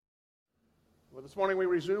Well, this morning we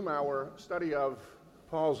resume our study of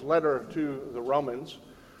Paul's letter to the Romans.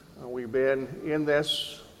 We've been in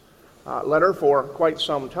this letter for quite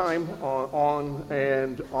some time, on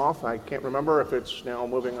and off. I can't remember if it's now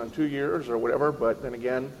moving on 2 years or whatever, but then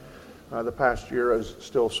again, the past year is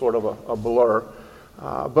still sort of a blur.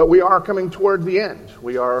 But we are coming toward the end.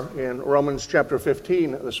 We are in Romans chapter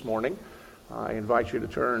 15 this morning. I invite you to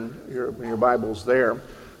turn your Bibles there.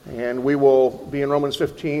 And we will be in Romans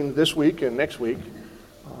 15 this week and next week,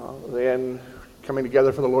 then coming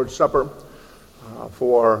together for the Lord's Supper,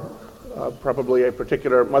 for probably a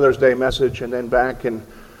particular Mother's Day message, and then back and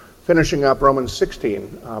finishing up Romans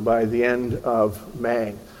 16 by the end of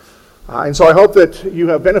May. And so I hope that you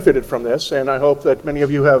have benefited from this, and I hope that many of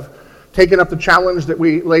you have taken up the challenge that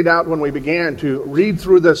we laid out when we began to read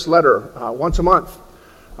through this letter once a month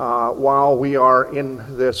while we are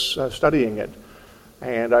in this studying it.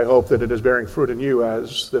 And I hope that it is bearing fruit in you,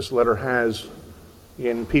 as this letter has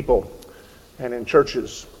in people and in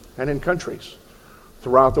churches and in countries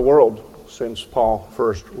throughout the world since Paul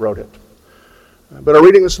first wrote it. But our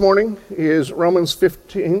reading this morning is Romans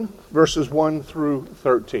 15, verses 1 through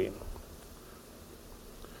 13.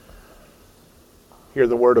 Hear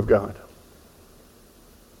the word of God.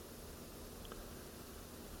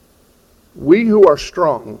 We who are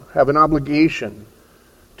strong have an obligation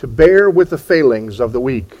to bear with the failings of the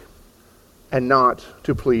weak, and not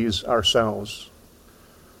to please ourselves.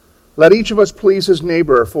 Let each of us please his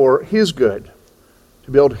neighbor for his good, to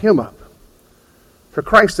build him up. For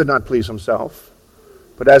Christ did not please himself,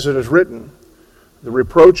 but as it is written, the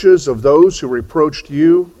reproaches of those who reproached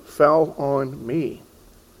you fell on me.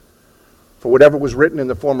 For whatever was written in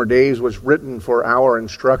the former days was written for our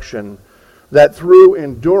instruction, that through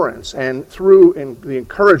endurance and through the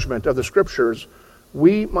encouragement of the Scriptures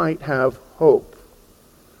we might have hope.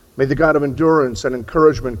 May the God of endurance and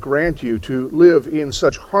encouragement grant you to live in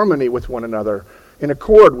such harmony with one another, in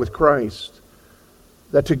accord with Christ,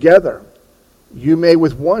 that together you may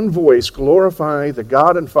with one voice glorify the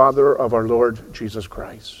God and Father of our Lord Jesus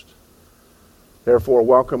Christ. Therefore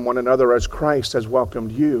welcome one another as Christ has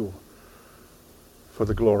welcomed you, for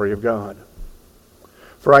the glory of God.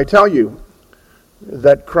 For I tell you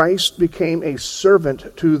that Christ became a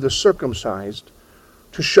servant to the circumcised,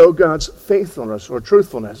 to show God's faithfulness or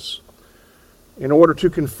truthfulness, in order to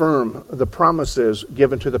confirm the promises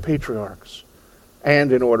given to the patriarchs,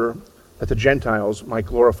 and in order that the Gentiles might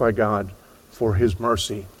glorify God for his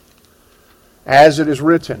mercy. As it is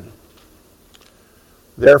written,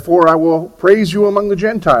 therefore I will praise you among the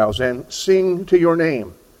Gentiles and sing to your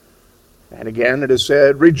name. And again it is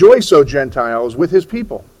said, rejoice, O Gentiles, with his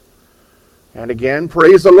people. And again,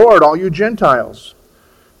 praise the Lord, all you Gentiles,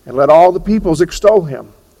 and let all the peoples extol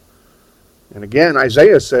him. And again,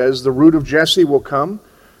 Isaiah says, the root of Jesse will come,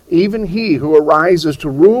 even he who arises to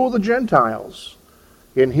rule the Gentiles.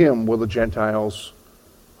 In him will the Gentiles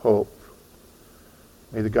hope.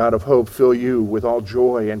 May the God of hope fill you with all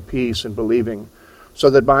joy and peace in believing, so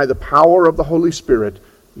that by the power of the Holy Spirit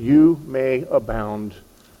you may abound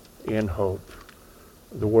in hope.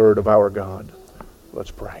 The word of our God. Let's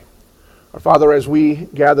pray. Our Father, as we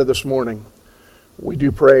gather this morning, we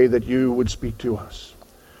do pray that you would speak to us,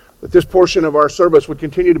 that this portion of our service would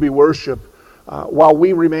continue to be worship while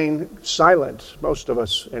we remain silent, most of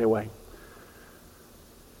us anyway.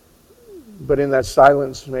 But in that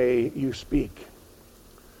silence, may you speak,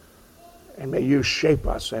 and may you shape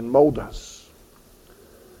us and mold us.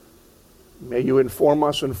 May you inform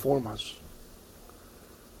us and form us,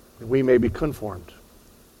 that we may be conformed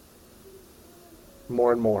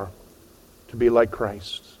more and more to be like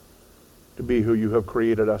Christ, to be who you have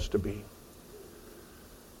created us to be.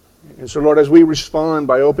 And so, Lord, as we respond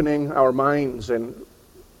by opening our minds and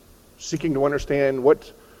seeking to understand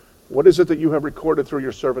what is it that you have recorded through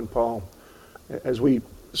your servant Paul, as we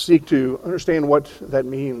seek to understand what that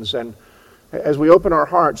means, and as we open our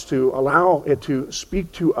hearts to allow it to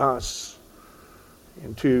speak to us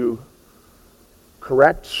and to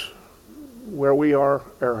correct where we are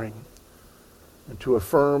erring and to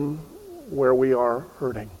affirm where we are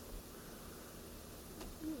hurting.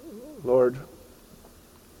 Lord,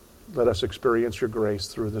 let us experience your grace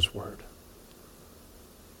through this word,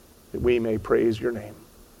 that we may praise your name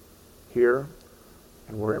here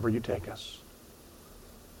and wherever you take us.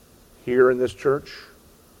 Here in this church,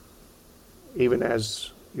 even as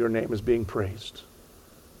your name is being praised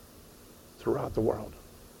throughout the world.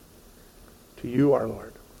 To you, our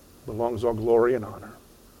Lord, belongs all glory and honor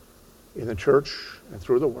in the church and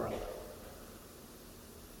through the world.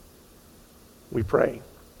 We pray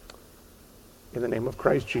in the name of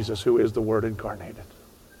Christ Jesus, who is the Word incarnated.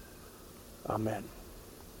 Amen.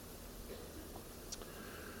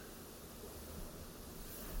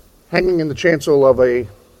 Hanging in the chancel of a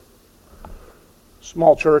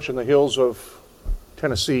small church in the hills of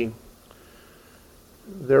Tennessee,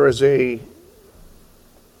 there is a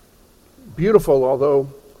beautiful, although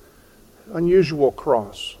unusual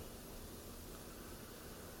cross.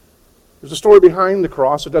 There's a story behind the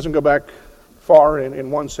cross. It doesn't go back far in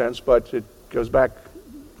one sense, but it goes back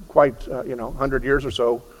quite, 100 years or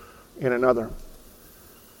so in another.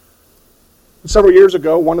 Several years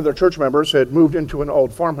ago, one of their church members had moved into an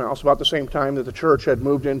old farmhouse about the same time that the church had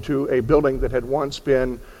moved into a building that had once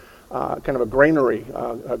been kind of a granary,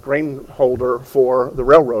 a grain holder for the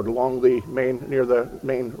railroad near the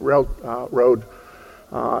main railroad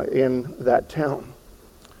in that town.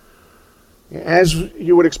 As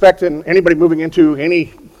you would expect in anybody moving into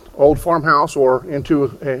any old farmhouse or into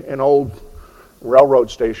an old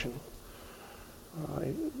railroad station,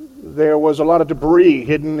 there was a lot of debris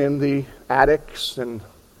hidden in the attics and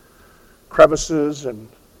crevices and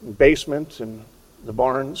basements and the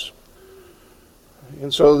barns.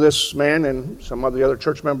 And so this man and some of the other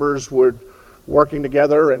church members were working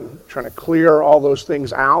together and trying to clear all those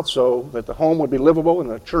things out so that the home would be livable and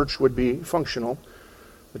the church would be functional.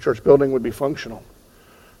 The church building would be functional.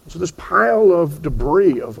 So this pile of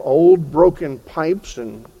debris, of old broken pipes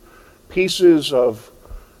and pieces of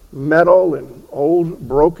metal and old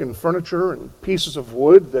broken furniture and pieces of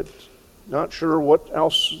wood that not sure what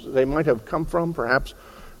else they might have come from, perhaps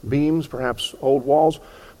beams, perhaps old walls.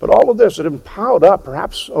 But all of this had been piled up,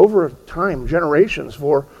 perhaps over time, generations,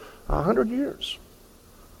 for 100 years.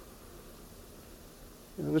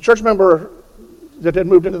 And the church member that had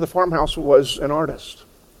moved into the farmhouse was an artist.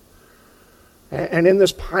 And in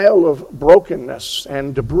this pile of brokenness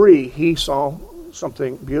and debris, he saw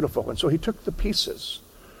something beautiful. And so he took the pieces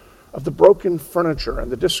of the broken furniture and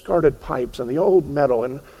the discarded pipes and the old metal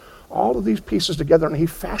and all of these pieces together, and he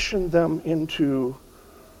fashioned them into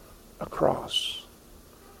a cross.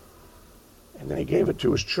 And then he gave it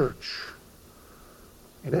to his church.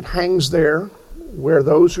 And it hangs there where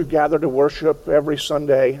those who gather to worship every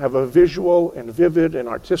Sunday have a visual and vivid and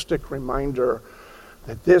artistic reminder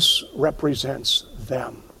that this represents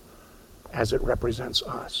them as it represents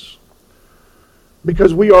us.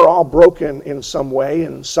 Because we are all broken in some way,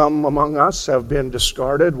 and some among us have been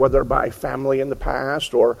discarded, whether by family in the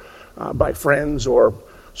past or by friends or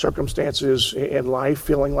circumstances in life,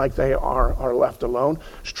 feeling like they are left alone.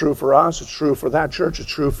 It's true for us, it's true for that church, it's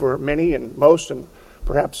true for many and most and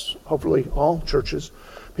perhaps, hopefully, all churches.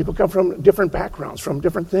 People come from different backgrounds, from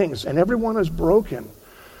different things, and everyone is broken.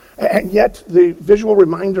 And yet, the visual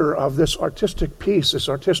reminder of this artistic piece, this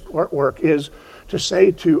artistic artwork, is to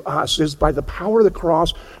say to us, is by the power of the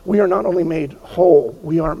cross, we are not only made whole,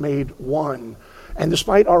 we are made one. And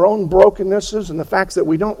despite our own brokennesses and the fact that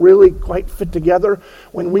we don't really quite fit together,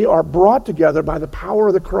 when we are brought together by the power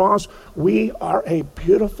of the cross, we are a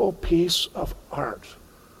beautiful piece of art.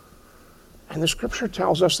 And the scripture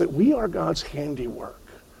tells us that we are God's handiwork.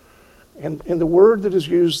 And the word that is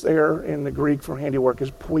used there in the Greek for handiwork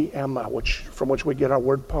is poema, from which we get our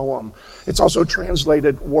word poem. It's also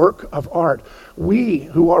translated work of art. We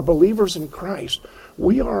who are believers in Christ,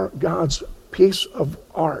 we are God's piece of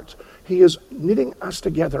art. He is knitting us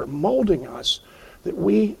together, molding us, that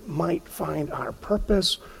we might find our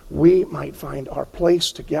purpose, we might find our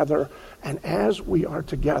place together, and as we are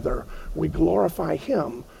together, we glorify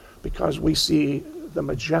Him because we see the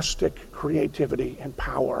majestic creativity and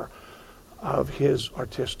power of His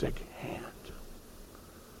artistic hand.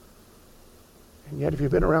 And yet, if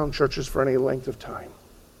you've been around churches for any length of time,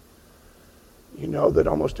 you know that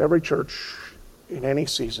almost every church in any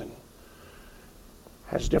season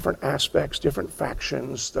has different aspects, different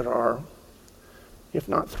factions that are, if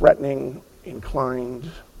not threatening, inclined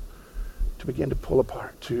to begin to pull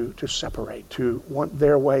apart, to separate, to want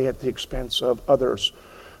their way at the expense of others,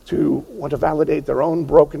 to want to validate their own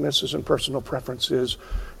brokennesses and personal preferences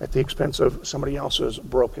at the expense of somebody else's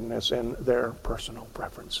brokenness and their personal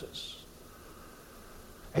preferences.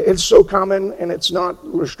 It's so common, and it's not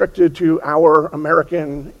restricted to our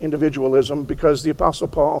American individualism, because the Apostle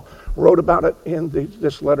Paul wrote about it in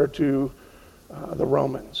this letter to the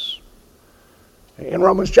Romans. In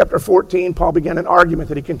Romans chapter 14, Paul began an argument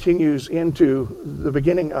that he continues into the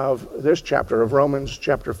beginning of this chapter of Romans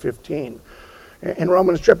chapter 15. In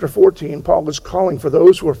Romans chapter 14, Paul is calling for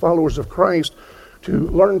those who are followers of Christ to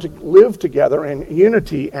learn to live together in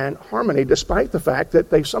unity and harmony, despite the fact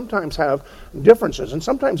that they sometimes have differences, and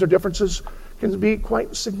sometimes their differences can be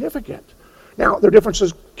quite significant. Now, their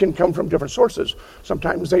differences can come from different sources.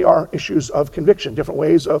 Sometimes they are issues of conviction, different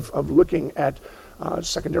ways of looking at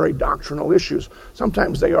secondary doctrinal issues.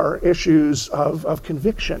 Sometimes they are issues of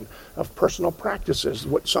conviction, of personal practices.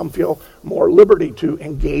 What some feel more liberty to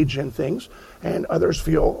engage in things, and others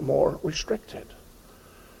feel more restricted.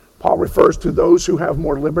 Paul refers to those who have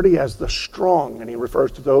more liberty as the strong, and he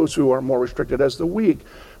refers to those who are more restricted as the weak.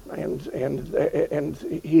 And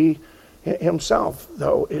he himself,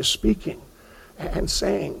 though, is speaking and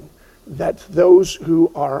saying that those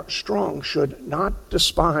who are strong should not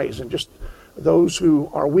despise, and just those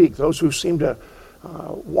who are weak, those who seem to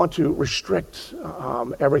want to restrict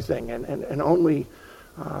everything and only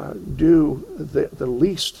do the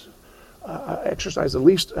least, exercise the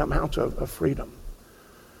least amount of freedom.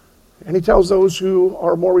 And he tells those who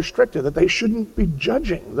are more restricted that they shouldn't be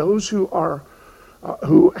judging those who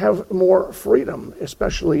have more freedom,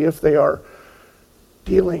 especially if they are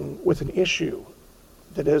dealing with an issue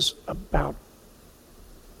that is about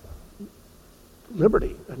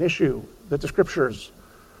liberty, an issue that the Scriptures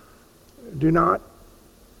do not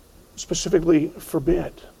specifically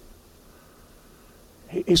forbid.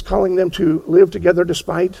 He's calling them to live together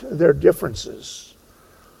despite their differences,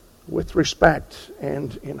 with respect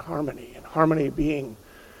and in harmony. And harmony being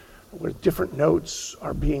where different notes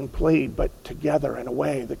are being played, but together in a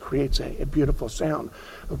way that creates a beautiful sound.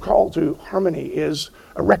 The call to harmony is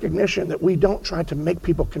a recognition that we don't try to make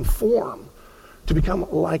people conform to become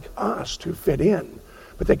like us, to fit in,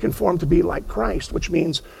 but they conform to be like Christ, which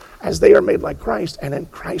means as they are made like Christ, and in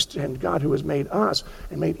Christ and God who has made us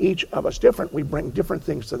and made each of us different, we bring different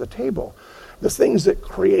things to the table. The things that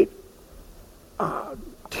create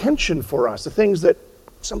tension for us, the things that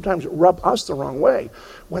sometimes rub us the wrong way,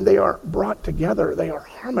 when they are brought together, they are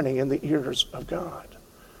harmony in the ears of God,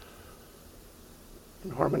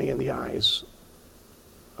 and harmony in the eyes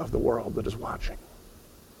of the world that is watching.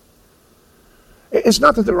 It's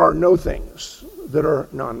not that there are no things that are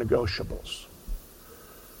non-negotiables.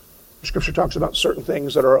 Scripture talks about certain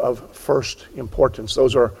things that are of first importance.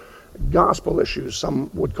 Those are gospel issues. Some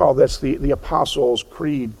would call this the Apostles'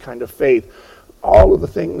 Creed kind of faith. All of the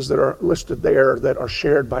things that are listed there that are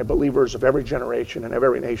shared by believers of every generation and of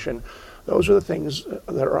every nation, those are the things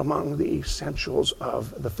that are among the essentials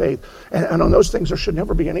of the faith. And on those things, there should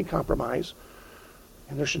never be any compromise,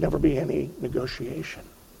 and there should never be any negotiation.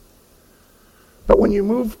 But when you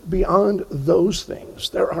move beyond those things,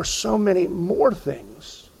 there are so many more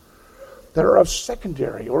things that are of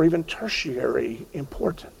secondary or even tertiary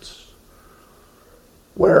importance,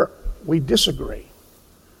 where we disagree.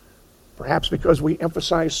 Perhaps because we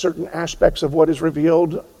emphasize certain aspects of what is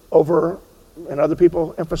revealed over, and other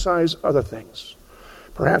people emphasize other things.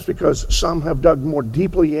 Perhaps because some have dug more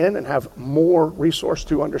deeply in and have more resource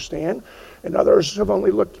to understand, and others have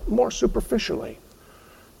only looked more superficially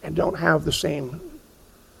and don't have the same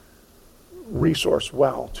resource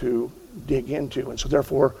well to dig into, and so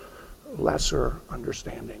therefore lesser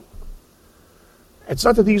understanding. It's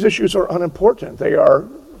not that these issues are unimportant. They are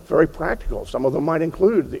very practical. Some of them might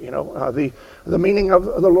include, the meaning of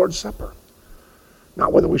the Lord's Supper.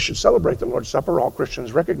 Not whether we should celebrate the Lord's Supper, all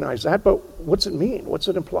Christians recognize that, but what's it mean? What's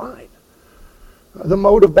it implied? The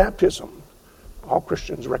mode of baptism. All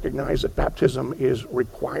Christians recognize that baptism is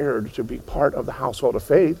required to be part of the household of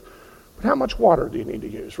faith, but how much water do you need to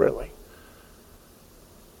use, really?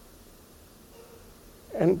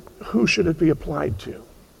 And who should it be applied to?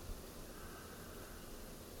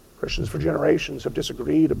 Christians for generations have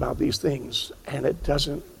disagreed about these things, and it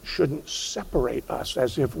shouldn't separate us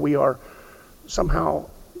as if we are somehow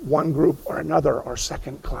one group or another or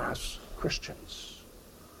second-class Christians.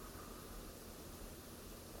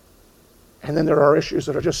 And then there are issues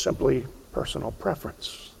that are just simply personal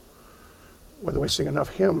preference, whether we sing enough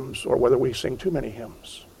hymns or whether we sing too many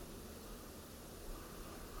hymns,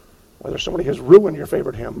 whether somebody has ruined your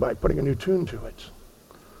favorite hymn by putting a new tune to it,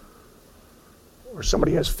 or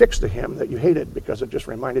somebody has fixed a hymn that you hated because it just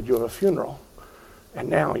reminded you of a funeral, and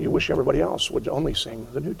now you wish everybody else would only sing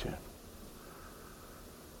the new tune.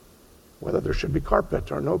 Whether there should be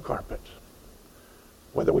carpet or no carpet,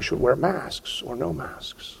 whether we should wear masks or no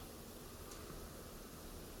masks.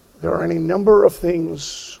 There are any number of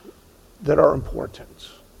things that are important,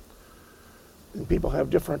 and people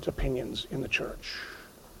have different opinions in the church.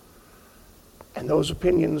 And those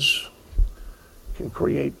opinions can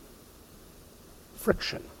create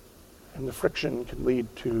friction, and the friction can lead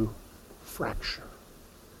to fracture.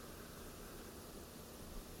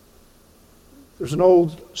 There's an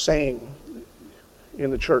old saying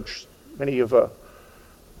in the church, many have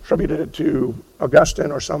attributed it to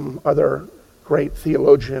Augustine or some other great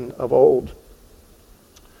theologian of old.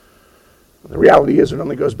 The reality is it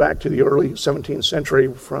only goes back to the early 17th century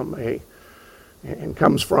and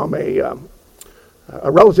comes from a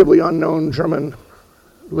A relatively unknown German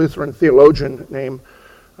Lutheran theologian named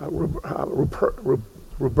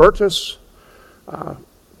Rupertus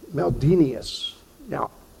Meldenius.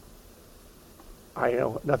 Now, I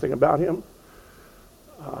know nothing about him.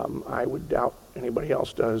 I would doubt anybody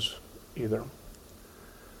else does either.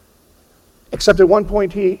 Except at one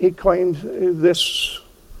point he claimed this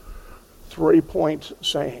 3-point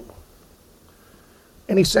saying: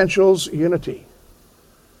 in essentials, unity.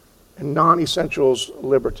 In non-essentials,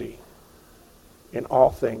 liberty. In all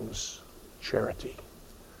things, charity.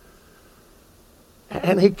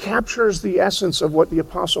 And he captures the essence of what the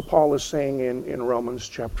Apostle Paul is saying in Romans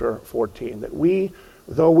chapter 14, that we,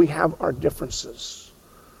 though we have our differences,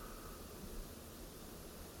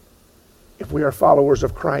 if we are followers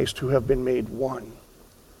of Christ who have been made one,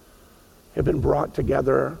 have been brought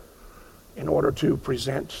together in order to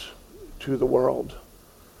present to the world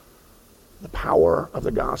the power of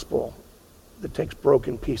the gospel that takes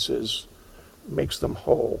broken pieces, makes them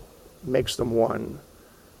whole, makes them one,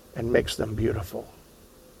 and makes them beautiful.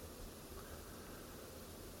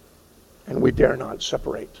 And we dare not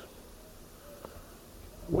separate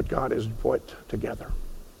what God has put together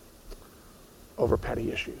over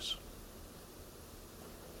petty issues.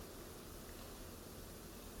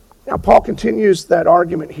 Now, Paul continues that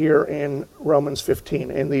argument here in Romans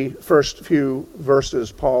 15. In the first few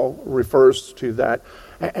verses, Paul refers to that.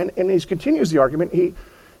 And he continues the argument.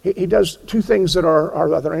 He does two things that are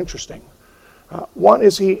rather interesting. One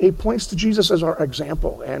is he points to Jesus as our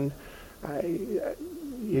example. And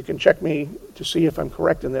you can check me to see if I'm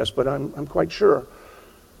correct in this, but I'm quite sure.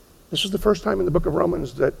 This is the first time in the book of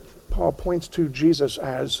Romans that Paul points to Jesus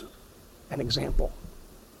as an example.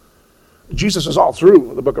 Jesus is all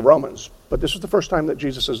through the book of Romans, but this is the first time that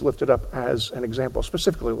Jesus is lifted up as an example,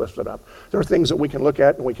 specifically lifted up. There are things that we can look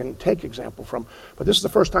at and we can take example from, but this is the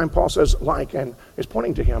first time Paul says like and is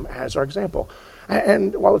pointing to him as our example.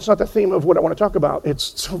 And while it's not the theme of what I want to talk about,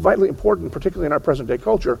 it's so vitally important, particularly in our present day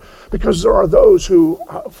culture, because there are those who,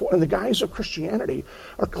 in the guise of Christianity,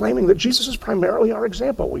 are claiming that Jesus is primarily our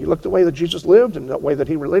example. We look the way that Jesus lived and the way that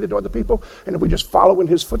he related to other people, and if we just follow in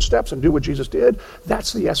his footsteps and do what Jesus did,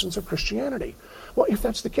 that's the essence of Christianity. Well, if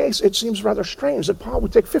that's the case, it seems rather strange that Paul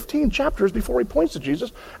would take 15 chapters before he points to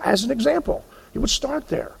Jesus as an example. He would start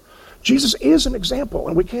there. Jesus is an example,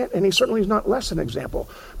 and he certainly is not less an example.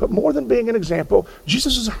 But more than being an example,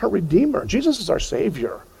 Jesus is our Redeemer. Jesus is our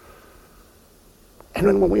Savior.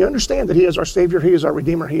 And when we understand that he is our Savior, he is our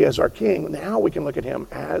Redeemer, he is our King, now we can look at him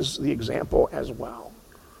as the example as well.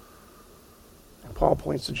 And Paul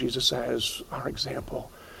points to Jesus as our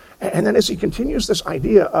example. And then as he continues this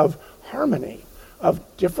idea of harmony, of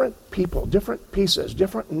different people, different pieces,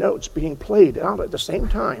 different notes being played out at the same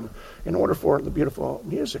time in order for the beautiful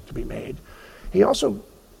music to be made, he also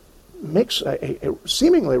makes a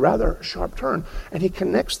seemingly rather sharp turn, and he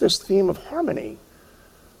connects this theme of harmony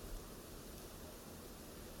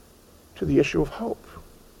to the issue of hope.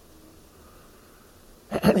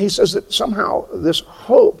 And he says that somehow this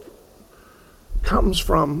hope comes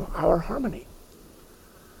from our harmony.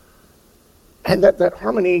 And that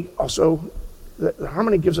harmony also, the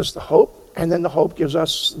harmony gives us the hope, and then the hope gives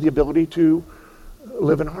us the ability to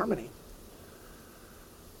live in harmony.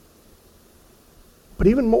 But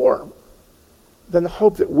even more than the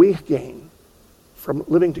hope that we gain from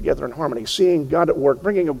living together in harmony, seeing God at work,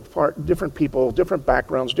 bringing apart different people, different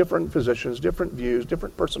backgrounds, different positions, different views,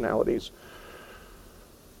 different personalities,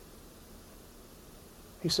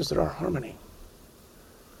 he says that our harmony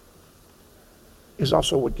is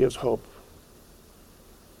also what gives hope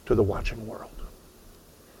to the watching world.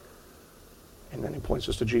 And then he points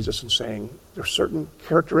us to Jesus and saying there are certain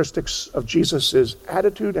characteristics of Jesus'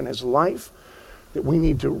 attitude and his life that we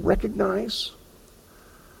need to recognize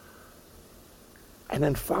and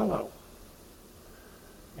then follow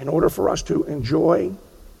in order for us to enjoy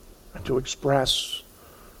and to express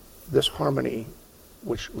this harmony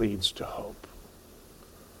which leads to hope.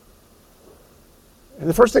 And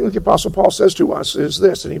the first thing that the Apostle Paul says to us is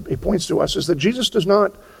this, and he points to us, is that Jesus does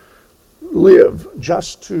not live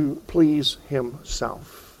just to please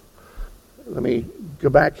himself. Let me go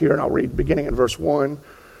back here and I'll read beginning in verse 1.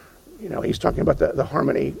 He's talking about the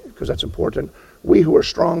harmony because that's important. We who are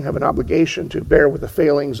strong have an obligation to bear with the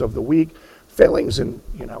failings of the weak. Failings in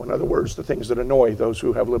other words, the things that annoy those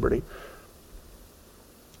who have liberty.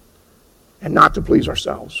 And not to please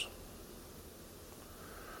ourselves.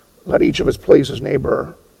 Let each of us please his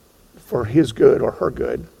neighbor for his good or her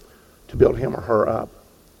good, to build him or her up.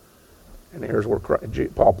 And here's where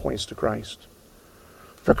Paul points to Christ.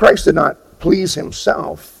 For Christ did not please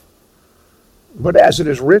himself, but as it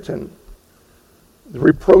is written, The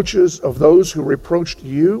reproaches of those who reproached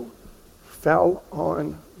you fell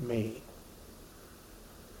on me.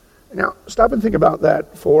 Now, stop and think about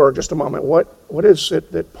that for just a moment. What is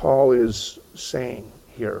it that Paul is saying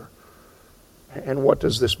here? And what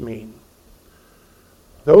does this mean?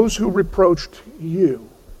 Those who reproached you.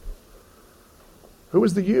 Who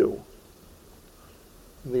is the you?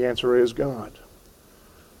 And the answer is God.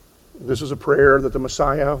 This is a prayer that the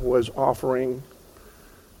Messiah was offering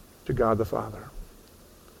to God the Father.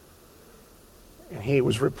 And he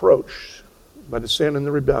was reproached by the sin and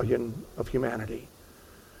the rebellion of humanity.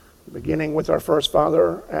 Beginning with our first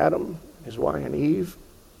father, Adam, his wife, and Eve,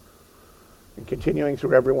 and continuing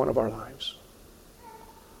through every one of our lives.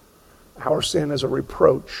 Our sin is a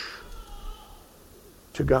reproach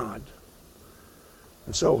to God.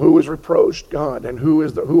 And so who is reproached? God. And who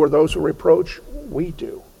are those who reproach? We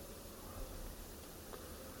do.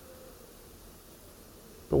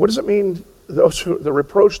 But what does it mean, the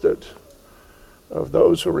reproach of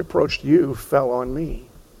those who reproached you fell on me?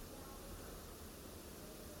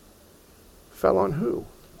 Fell on who?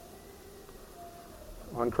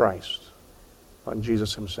 On Christ. On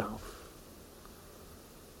Jesus himself.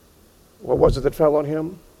 What was it that fell on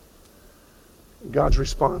him? God's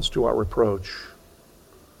response to our reproach.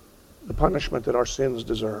 The punishment that our sins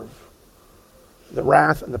deserve. The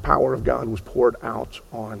wrath and the power of God was poured out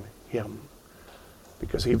on him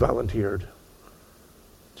because he volunteered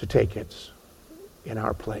to take it in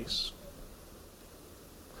our place.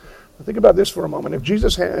 Now think about this for a moment. If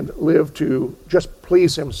Jesus had lived to just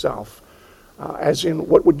please himself, as in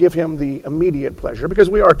what would give him the immediate pleasure, because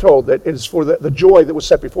we are told that it is for the joy that was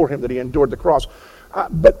set before him that he endured the cross.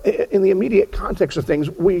 But in the immediate context of things,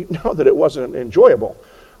 we know that it wasn't enjoyable.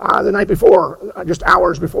 The night before, just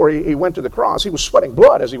hours before he went to the cross, he was sweating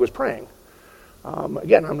blood as he was praying.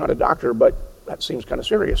 Again, I'm not a doctor, but that seems kind of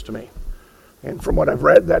serious to me. And from what I've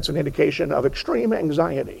read, that's an indication of extreme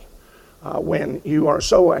anxiety. When you are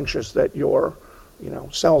so anxious that your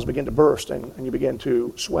cells begin to burst and you begin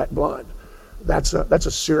to sweat blood. That's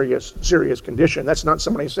a serious condition. That's not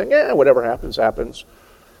somebody saying, whatever happens, happens.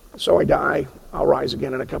 So I die, I'll rise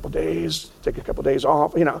again in a couple days, take a couple days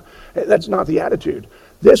off. That's not the attitude.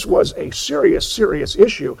 This was a serious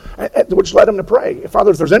issue, which led him to pray,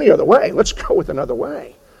 Father, if there's any other way, let's go with another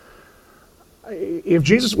way. If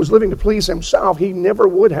Jesus was living to please himself, he never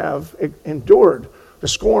would have endured the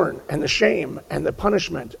scorn and the shame and the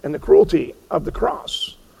punishment and the cruelty of the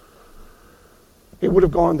cross. He would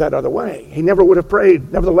have gone that other way. He never would have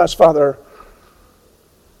prayed, nevertheless, Father,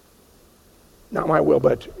 not my will,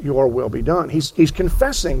 but your will be done. He's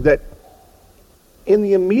confessing that in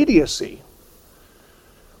the immediacy,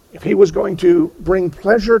 if he was going to bring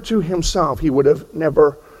pleasure to himself, he would have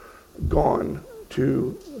never gone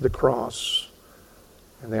to the cross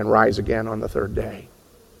and then rise again on the third day.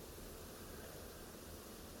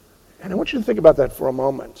 And I want you to think about that for a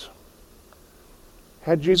moment.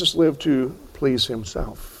 Had Jesus lived to please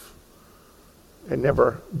himself and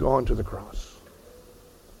never gone to the cross,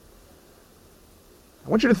 I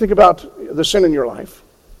want you to think about the sin in your life,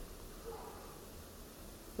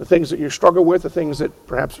 the things that you struggle with, the things that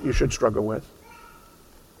perhaps you should struggle with,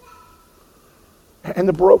 and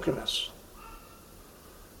the brokenness,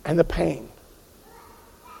 and the pain,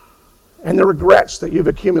 and the regrets that you've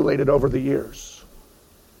accumulated over the years.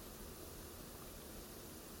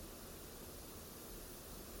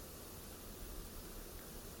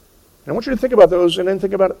 And I want you to think about those and then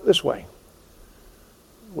think about it this way.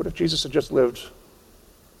 What if Jesus had just lived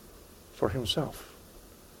for himself?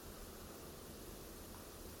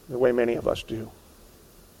 The way many of us do.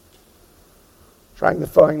 Trying to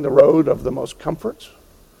find the road of the most comfort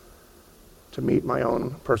to meet my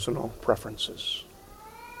own personal preferences.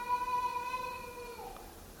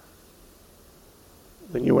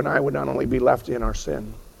 Then you and I would not only be left in our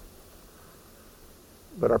sin,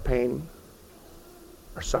 but our pain,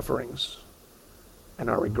 our sufferings, and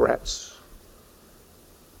our regrets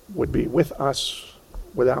would be with us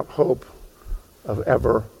without hope of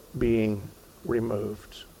ever being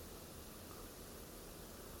removed.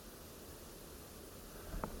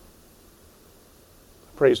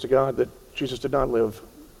 Praise to God that Jesus did not live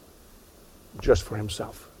just for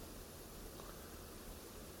himself.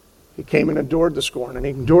 He came and endured the scorn, and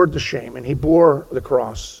he endured the shame, and he bore the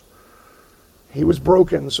cross. He was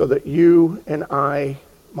broken so that you and I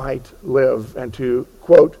might live. And to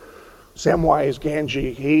quote Samwise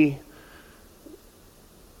Gamgee, he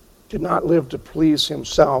did not live to please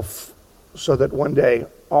himself so that one day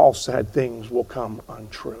all sad things will come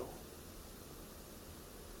untrue.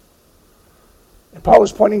 And Paul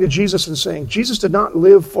is pointing to Jesus and saying, Jesus did not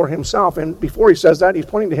live for himself. And before he says that, he's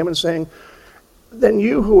pointing to him and saying, then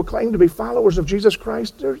you who claim to be followers of Jesus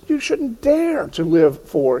Christ, you shouldn't dare to live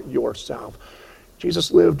for yourself.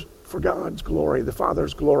 Jesus lived for God's glory, the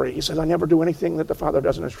Father's glory. He says, I never do anything that the Father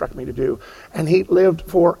doesn't instruct me to do. And he lived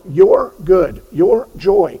for your good, your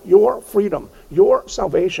joy, your freedom, your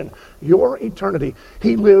salvation, your eternity.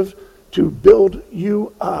 He lived to build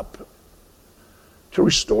you up, to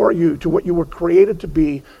restore you to what you were created to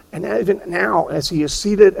be. And even now, as he is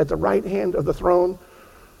seated at the right hand of the throne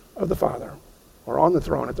of the Father, or on the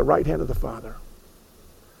throne at the right hand of the Father,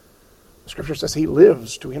 the Scripture says he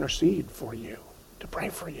lives to intercede for you, to pray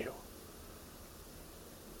for you.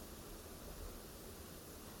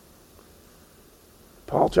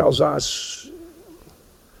 Paul tells us,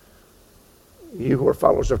 you who are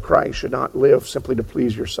followers of Christ should not live simply to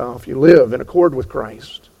please yourself. You live in accord with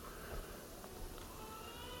Christ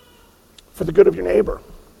for the good of your neighbor,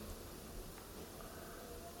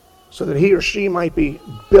 so that he or she might be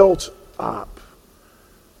built up,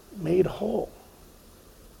 made whole,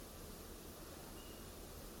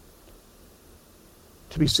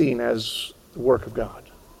 to be seen as the work of God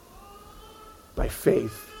by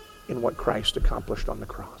faith in what Christ accomplished on the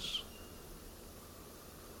cross.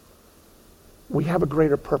 We have a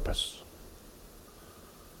greater purpose,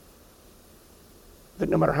 that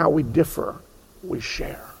no matter how we differ, we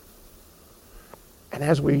share. And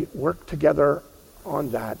as we work together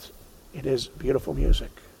on that, it is beautiful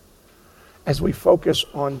music. As we focus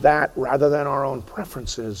on that rather than our own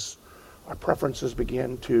preferences, our preferences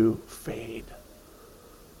begin to fade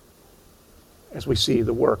as we see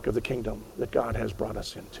the work of the kingdom that God has brought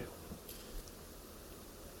us into.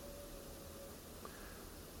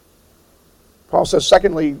 Paul says,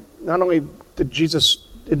 secondly, not only did Jesus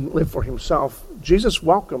didn't live for himself, Jesus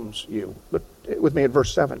welcomes you. Look with me at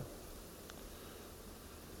verse 7.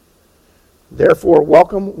 Therefore,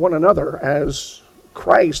 welcome one another as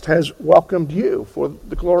Christ has welcomed you for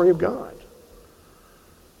the glory of God.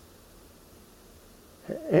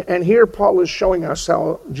 And here Paul is showing us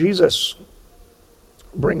how Jesus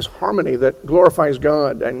brings harmony that glorifies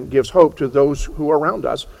God and gives hope to those who are around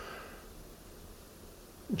us.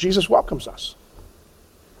 Jesus welcomes us.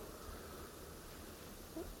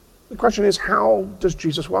 The question is, how does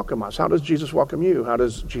Jesus welcome us? How does Jesus welcome you? How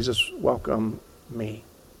does Jesus welcome me?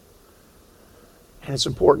 And it's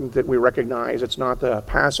important that we recognize it's not the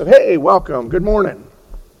passive, hey, welcome, good morning.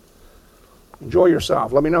 Enjoy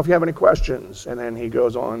yourself. Let me know if you have any questions. And then he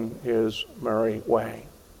goes on his merry way.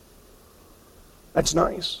 That's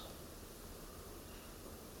nice.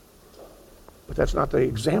 But that's not the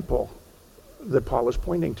example that Paul is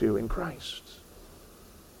pointing to in Christ.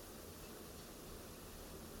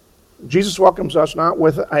 Jesus welcomes us not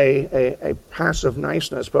with a passive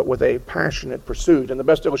niceness, but with a passionate pursuit. And the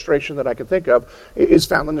best illustration that I can think of is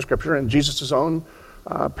found in the Scripture in Jesus' own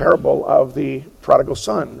parable of the prodigal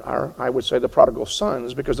son, or I would say the prodigal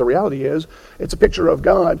sons, because the reality is it's a picture of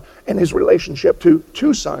God and his relationship to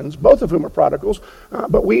two sons, both of whom are prodigals,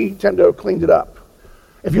 but we tend to have cleaned it up.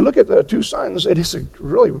 If you look at the two sons, it is a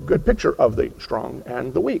really good picture of the strong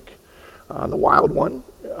and the weak. The wild one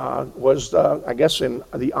was, I guess in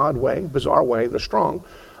the odd way, bizarre way, the strong.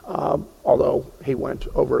 Although he went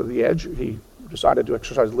over the edge, he decided to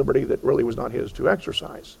exercise liberty that really was not his to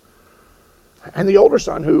exercise. And the older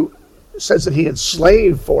son, who says that he had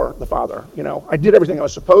slaved for the father. I did everything I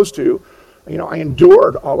was supposed to. I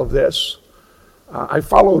endured all of this. I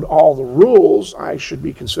followed all the rules. I should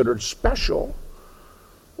be considered special.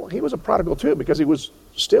 Well, he was a prodigal too, because he was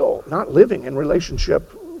still not living in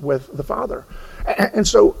relationship with the Father. And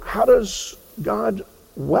so how does God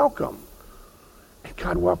welcome? And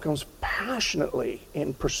God welcomes passionately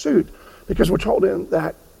in pursuit, because we're told in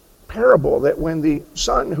that parable that when the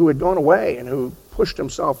son who had gone away and who pushed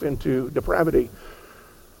himself into depravity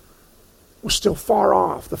was still far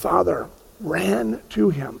off, the Father ran to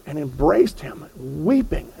him and embraced him,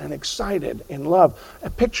 weeping and excited in love, a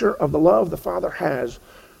picture of the love the Father has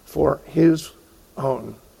for his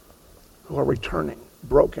own who are returning,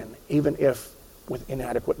 broken, even if with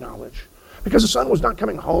inadequate knowledge. Because the son was not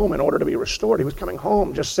coming home in order to be restored. He was coming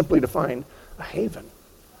home just simply to find a haven,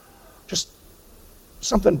 just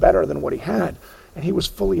something better than what he had. And he was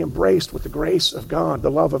fully embraced with the grace of God, the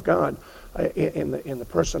love of God, in the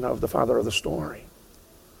person of the father of the story.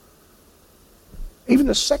 Even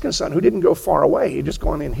the second son, who didn't go far away, he'd just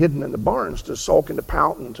gone in hidden in the barns to sulk and to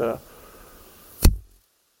pout and to...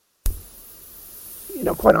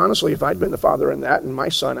 quite honestly, if I'd been the father in that and my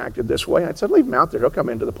son acted this way, I'd said, leave him out there. He'll come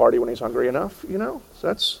into the party when he's hungry enough, So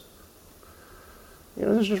that's,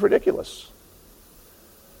 this is just ridiculous.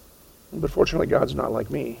 But fortunately, God's not like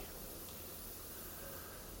me.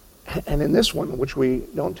 And in this one, which we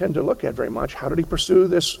don't tend to look at very much, how did he pursue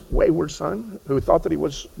this wayward son who thought that he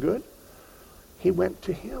was good? He went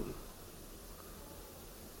to him.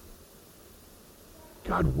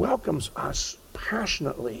 God welcomes us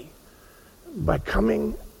passionately by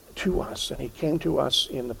coming to us, and he came to us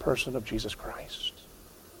in the person of Jesus Christ.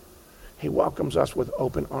 He welcomes us with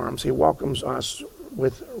open arms. He welcomes us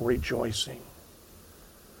with rejoicing.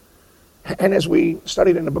 And as we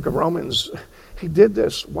studied in the book of Romans, he did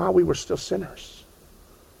this while we were still sinners.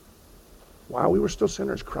 While we were still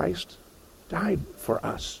sinners, Christ died for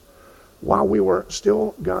us. While we were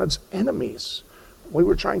still God's enemies, we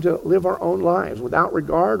were trying to live our own lives without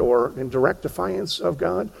regard or in direct defiance of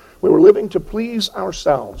God. We were living to please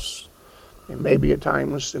ourselves. And maybe at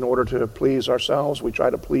times, in order to please ourselves, we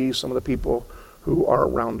try to please some of the people who are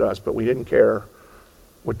around us, but we didn't care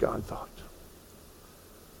what God thought.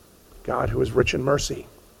 God, who is rich in mercy,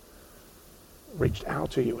 reached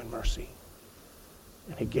out to you in mercy,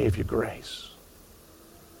 and he gave you grace.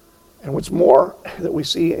 And what's more that we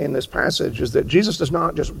see in this passage is that Jesus does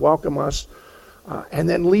not just welcome us and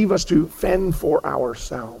then leave us to fend for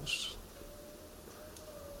ourselves.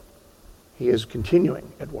 He is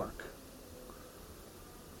continuing at work.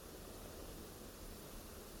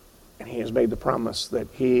 And he has made the promise that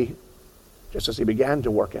he, just as he began to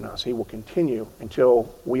work in us, he will continue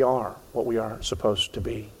until we are what we are supposed to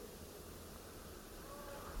be.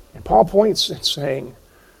 And Paul points in saying,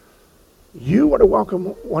 you are to welcome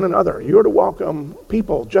one another. You are to welcome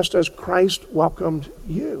people just as Christ welcomed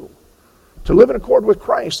you. To live in accord with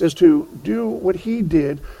Christ is to do what he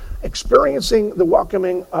did, experiencing the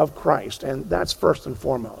welcoming of Christ, and that's first and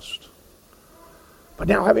foremost. But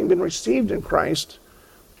now, having been received in Christ,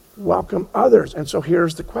 welcome others. And so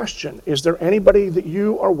here's the question. Is there anybody that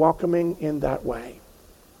you are welcoming in that way?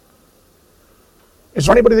 Is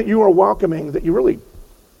there anybody that you are welcoming that you really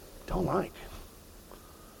don't like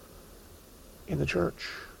in the church?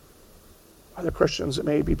 Other Christians that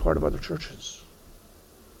may be part of other churches?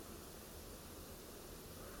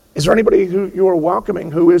 Is there anybody who you are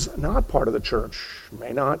welcoming who is not part of the church,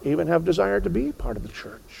 may not even have desired to be part of the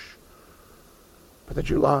church, but that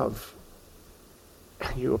you love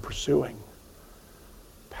and you are pursuing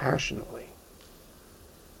passionately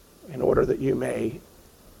in order that you may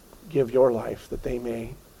give your life, that they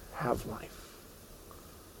may have life?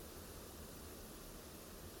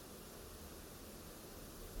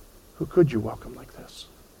 Who could you welcome like this?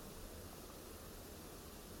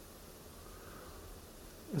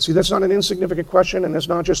 And see, that's not an insignificant question, and it's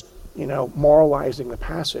not just, moralizing the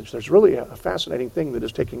passage. There's really a fascinating thing that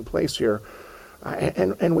is taking place here.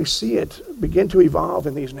 And we see it begin to evolve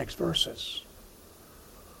in these next verses.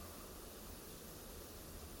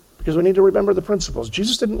 Because we need to remember the principles.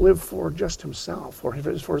 Jesus didn't live for just himself, or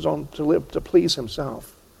for his own, to live to please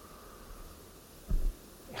himself.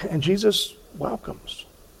 And Jesus welcomes.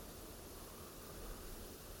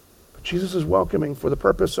 Jesus is welcoming for the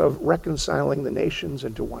purpose of reconciling the nations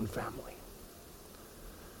into one family.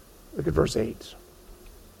 Look at verse 8.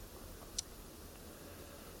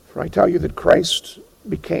 For I tell you that Christ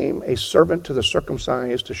became a servant to the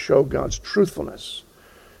circumcised to show God's truthfulness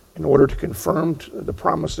in order to confirm the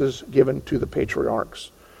promises given to the patriarchs,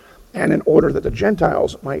 and in order that the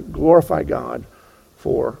Gentiles might glorify God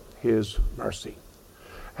for his mercy.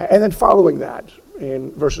 And then following that,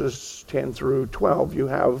 in verses 10 through 12, you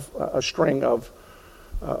have a string of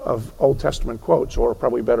Old Testament quotes, or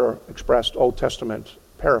probably better expressed, Old Testament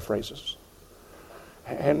paraphrases.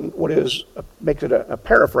 And what makes it a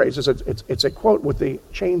paraphrase is it's a quote with the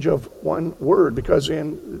change of one word, because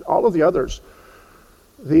in all of the others,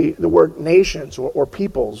 the word nations or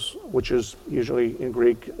peoples, which is usually in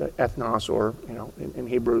Greek ethnos, or in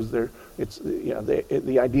Hebrews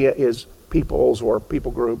the idea is peoples or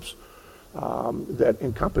people groups that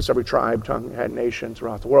encompass every tribe, tongue, and nation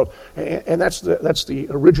throughout the world, and that's the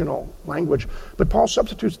original language. But Paul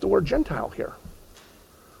substitutes the word Gentile here,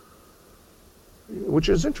 which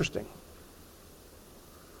is interesting,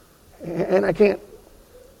 and I can't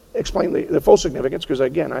explain the full significance, because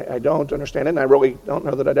again, I don't understand it, and I really don't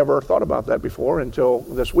know that I'd ever thought about that before until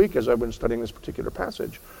this week as I've been studying this particular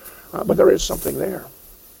passage. But there is something there.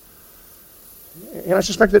 And I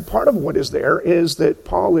suspect that part of what is there is that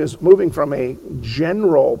Paul is moving from a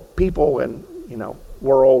general people and,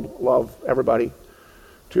 world, love everybody,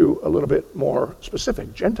 to a little bit more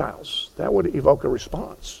specific, Gentiles. That would evoke a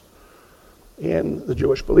response in the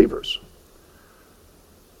Jewish believers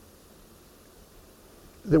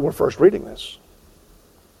that were first reading this.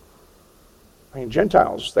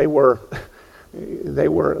 Gentiles, they were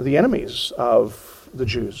the enemies of the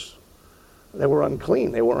Jews. They were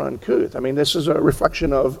unclean. They were uncouth. I mean, this is a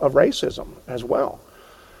reflection of racism as well.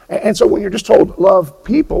 And so when you're just told love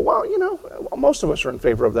people, well, most of us are in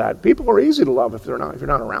favor of that. People are easy to love if you're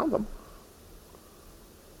not around them.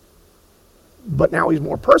 But now he's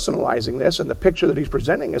more personalizing this, and the picture that he's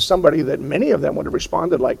presenting is somebody that many of them would have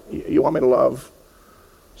responded like, you want me to love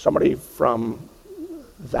somebody from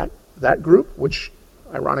that group, which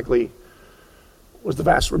ironically was the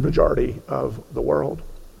vast majority of the world.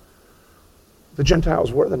 The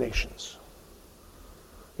Gentiles were the nations.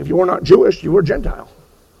 If you were not Jewish, you were Gentile.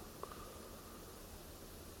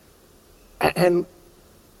 And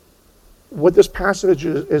what this passage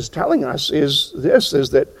is telling us is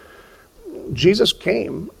that Jesus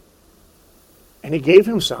came and he gave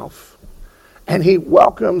himself and he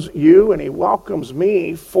welcomes you and he welcomes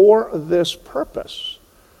me for this purpose,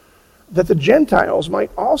 that the Gentiles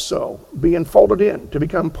might also be enfolded in to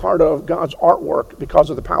become part of God's artwork because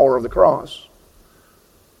of the power of the cross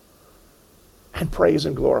and praise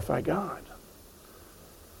and glorify God.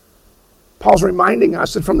 Paul's reminding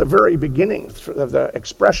us that from the very beginning of the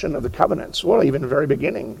expression of the covenants, well, even the very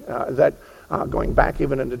beginning, that going back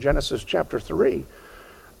even into Genesis chapter 3,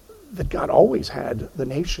 that God always had the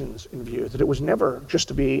nations in view, that it was never just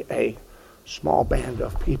to be a small band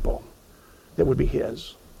of people that would be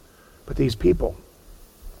his. But these people,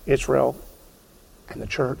 Israel and the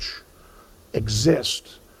church,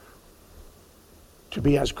 exist to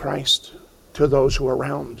be as Christ to those who are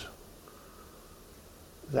around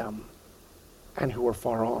them and who are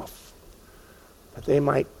far off, that they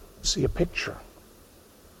might see a picture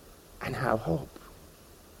and have hope.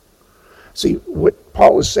 See, what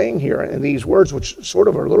Paul is saying here in these words, which sort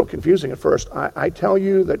of are a little confusing at first, I tell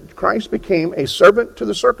you that Christ became a servant to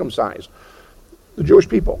the circumcised, the Jewish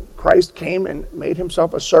people. Christ came and made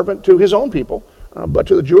himself a servant to his own people, but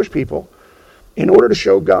to the Jewish people, in order to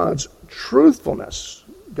show God's truthfulness.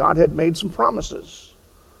 God had made some promises.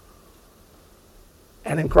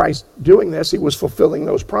 And in Christ doing this, he was fulfilling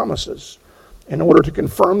those promises in order to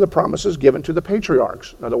confirm the promises given to the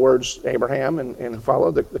patriarchs. In other words, Abraham and follow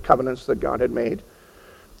the covenants that God had made,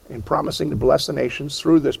 in promising to bless the nations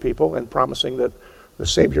through this people and promising that the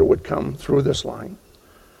Savior would come through this line.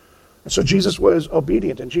 And so Jesus was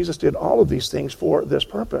obedient, and Jesus did all of these things for this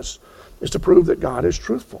purpose, is to prove that God is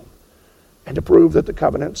truthful and to prove that the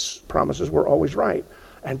covenant's promises were always right.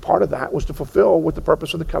 And part of that was to fulfill what the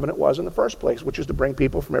purpose of the covenant was in the first place, which is to bring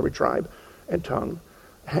people from every tribe and tongue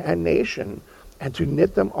and nation and to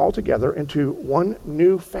knit them all together into one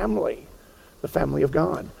new family, the family of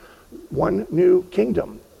God, one new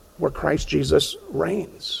kingdom where Christ Jesus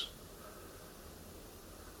reigns.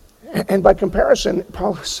 And by comparison,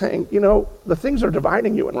 Paul is saying, the things that are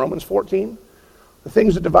dividing you in Romans 14, the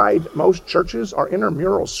things that divide most churches are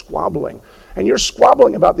intramural squabbling. And you're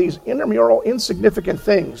squabbling about these intramural, insignificant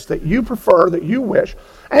things that you prefer, that you wish,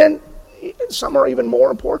 and some are even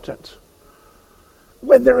more important.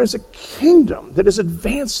 When there is a kingdom that is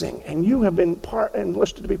advancing, and you have been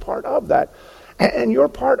enlisted to be part of that, and your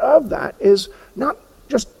part of that is not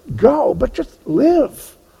just go, but just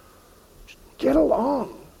live. Just get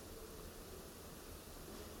along.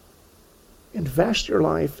 Invest your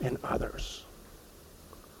life in others.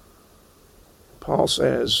 Paul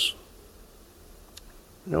says,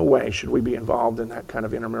 no way should we be involved in that kind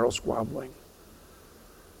of intramural squabbling.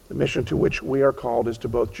 The mission to which we are called is to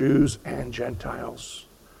both Jews and Gentiles.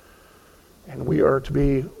 And we are to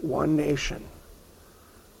be one nation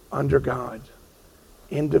under God,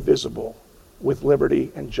 indivisible, with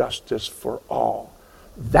liberty and justice for all.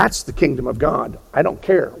 That's the kingdom of God. I don't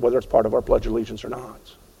care whether it's part of our Pledge of Allegiance or not.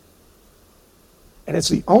 And it's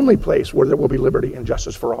the only place where there will be liberty and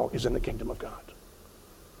justice for all is in the kingdom of God.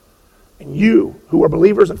 And you, who are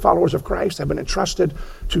believers and followers of Christ, have been entrusted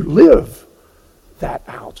to live that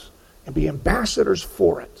out and be ambassadors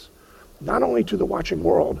for it. Not only to the watching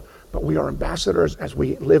world, but we are ambassadors as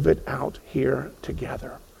we live it out here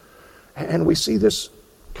together. And we see this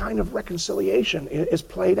kind of reconciliation is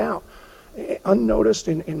played out, unnoticed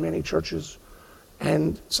in many churches,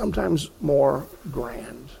 and sometimes more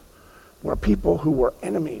grand, where people who were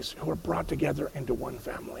enemies, who were brought together into one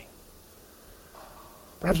family.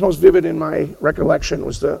 Perhaps most vivid in my recollection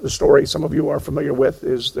was the story some of you are familiar with,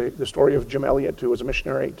 is the story of Jim Elliot, who was a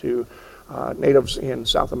missionary to natives in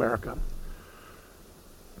South America.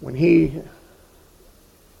 When he,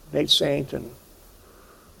 Nate Saint, and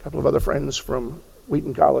a couple of other friends from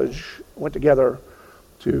Wheaton College went together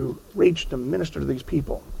to reach to minister to these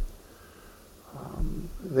people,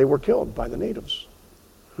 they were killed by the natives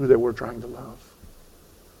who they were trying to love.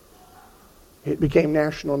 It became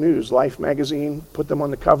national news. Life magazine put them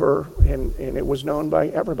on the cover, and it was known by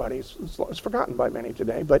everybody. It's forgotten by many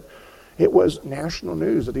today, but it was national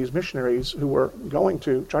news that these missionaries who were going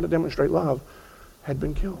to try to demonstrate love had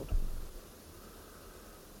been killed.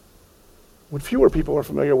 What fewer people are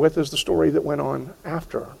familiar with is the story that went on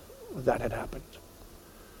after that had happened.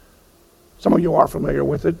 Some of you are familiar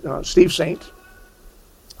with it. Steve Saint,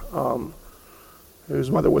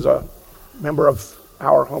 whose mother was a member of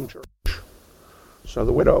our home church. So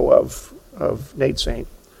the widow of Nate Saint.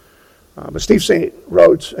 But Steve Saint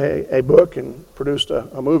wrote a book and produced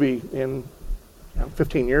a movie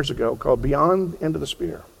 15 years ago called Beyond the End of the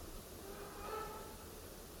Spear.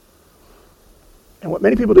 And what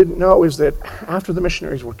many people didn't know is that after the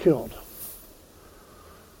missionaries were killed,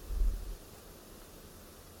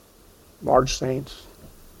 Marge Saint,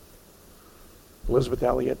 Elizabeth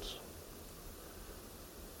Elliot,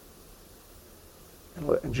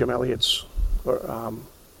 and Jim Elliot's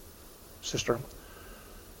sister,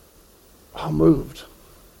 all moved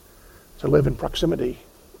to live in proximity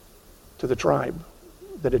to the tribe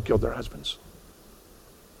that had killed their husbands.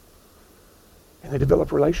 And they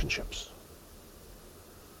developed relationships.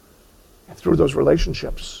 And through those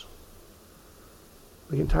relationships,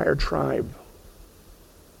 the entire tribe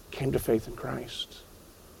came to faith in Christ,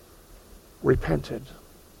 repented,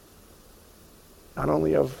 not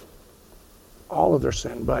only of all of their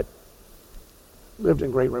sin, but lived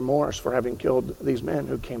in great remorse for having killed these men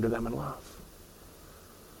who came to them in love.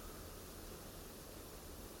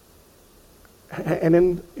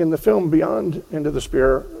 And in the film Beyond Into the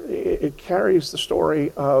Spear, it carries the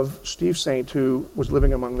story of Steve Saint, who was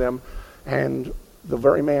living among them, and the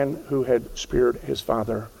very man who had speared his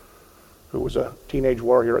father, who was a teenage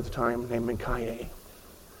warrior at the time named Mincaye.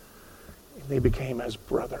 And they became as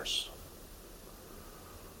brothers.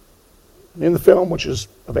 In the film, which is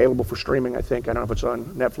available for streaming, I think, I don't know if it's on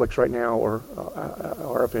Netflix right now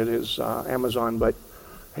or if it is Amazon, but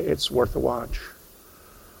it's worth a watch.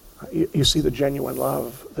 You see the genuine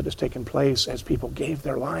love that has taken place as people gave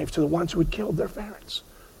their lives to the ones who had killed their parents,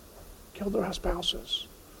 killed their spouses.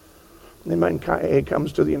 And then Mincaye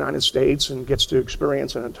comes to the United States and gets to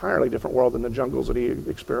experience an entirely different world than the jungles that he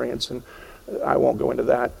experienced. And I won't go into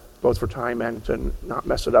that, both for time and to not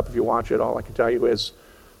mess it up if you watch it. All I can tell you is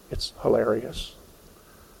it's hilarious.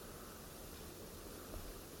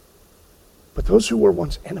 But those who were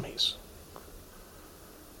once enemies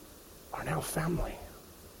are now family,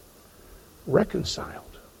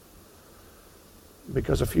 reconciled,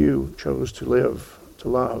 because a few chose to live, to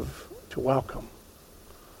love, to welcome.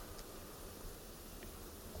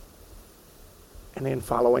 And in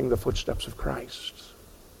following the footsteps of Christ,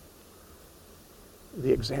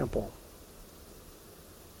 the example,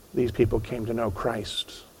 these people came to know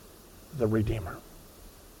Christ, the Redeemer.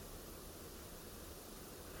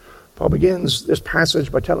 Paul begins this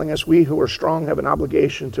passage by telling us we who are strong have an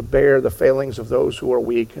obligation to bear the failings of those who are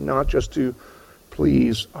weak and not just to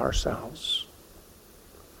please ourselves.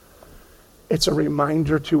 It's a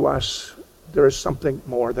reminder to us there is something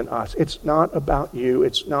more than us. It's not about you.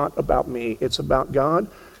 It's not about me. It's about God.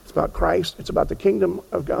 It's about Christ. It's about the kingdom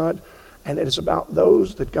of God. And it is about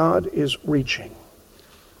those that God is reaching.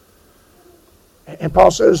 And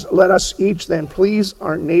Paul says, let us each then please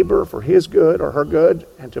our neighbor for his good or her good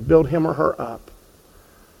and to build him or her up.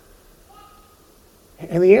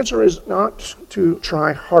 And the answer is not to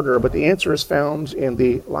try harder, but the answer is found in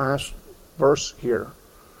the last verse here,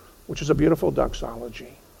 which is a beautiful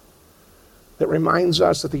doxology that reminds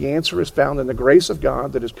us that the answer is found in the grace of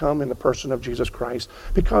God that has come in the person of Jesus Christ,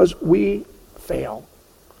 because we fail.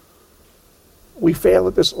 We fail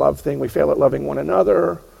at this love thing. We fail at loving one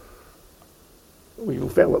another. We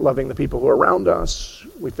fail at loving the people who are around us.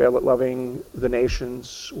 We fail at loving the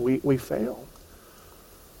nations. We fail.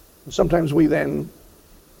 And sometimes we then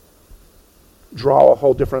draw a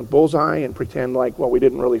whole different bullseye and pretend like, well, we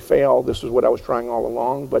didn't really fail. This is what I was trying all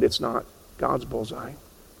along, but it's not God's bullseye.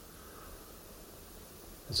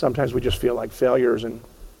 And sometimes we just feel like failures, and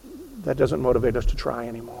that doesn't motivate us to try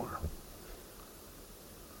anymore.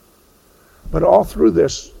 But all through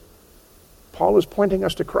this, Paul is pointing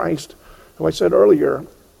us to Christ, who I said earlier,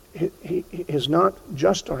 he is not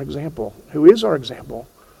just our example, who is our example,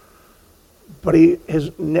 but he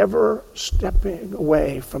is never stepping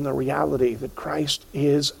away from the reality that Christ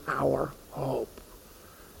is our hope,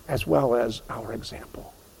 as well as our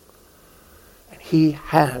example. And he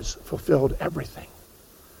has fulfilled everything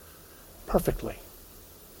perfectly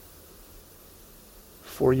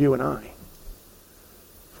for you and I,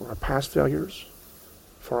 for our past failures,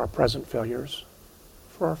 for our present failures,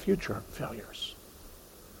 for our future failures.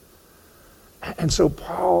 And so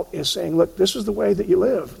Paul is saying, look, this is the way that you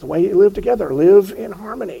live, the way you live together. Live in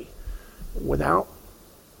harmony without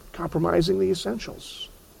compromising the essentials.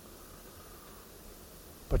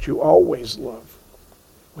 But you always live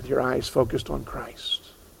with your eyes focused on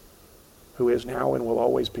Christ, who is now and will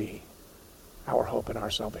always be our hope and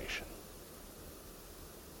our salvation.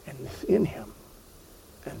 And in him,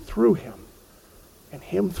 and through him, and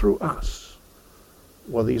him through us,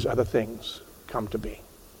 will these other things come to be.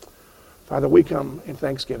 Father, we come in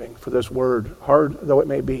thanksgiving for this word, hard though it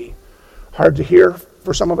may be. Hard to hear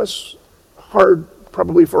for some of us, hard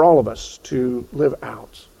probably for all of us to live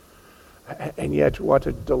out. And yet what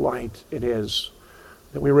a delight it is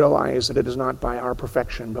that we realize that it is not by our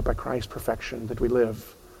perfection, but by Christ's perfection that we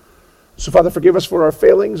live. So Father, forgive us for our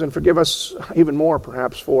failings, and forgive us even more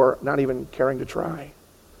perhaps for not even caring to try.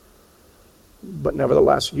 But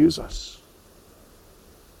nevertheless, use us.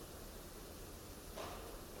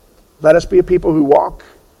 Let us be a people who walk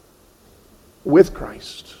with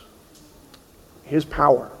Christ, his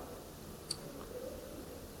power,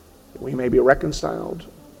 that we may be reconciled,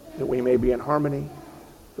 that we may be in harmony,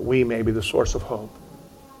 that we may be the source of hope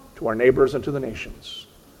to our neighbors and to the nations.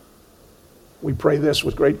 We pray this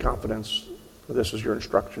with great confidence, for this is your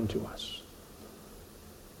instruction to us.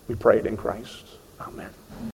 We pray it in Christ. Amen.